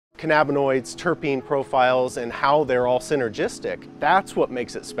cannabinoids, terpene profiles, and how they're all synergistic. That's what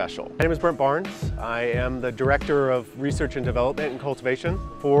makes it special. My name is Brent Barnes. I am the Director of Research and Development and Cultivation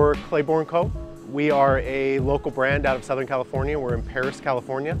for Claybourne Co. We are a local brand out of Southern California. We're in Paris,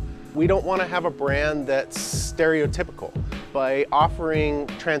 California. We don't want to have a brand that's stereotypical. By offering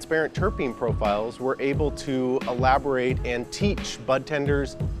transparent terpene profiles, we're able to elaborate and teach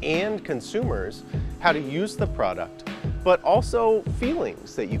budtenders and consumers how to use the product, but also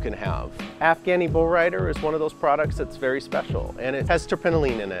feelings that you can have. Afghani Bull Rider is one of those products that's very special, and it has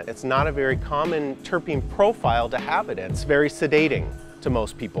terpinolene in it. It's not a very common terpene profile to have it in. It's very sedating to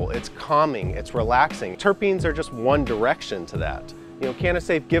most people. It's calming, it's relaxing. Terpenes are just one direction to that. You know,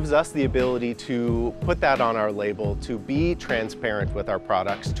 CannaSafe gives us the ability to put that on our label, to be transparent with our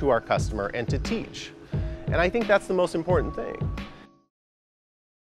products to our customer and to teach. And I think that's the most important thing.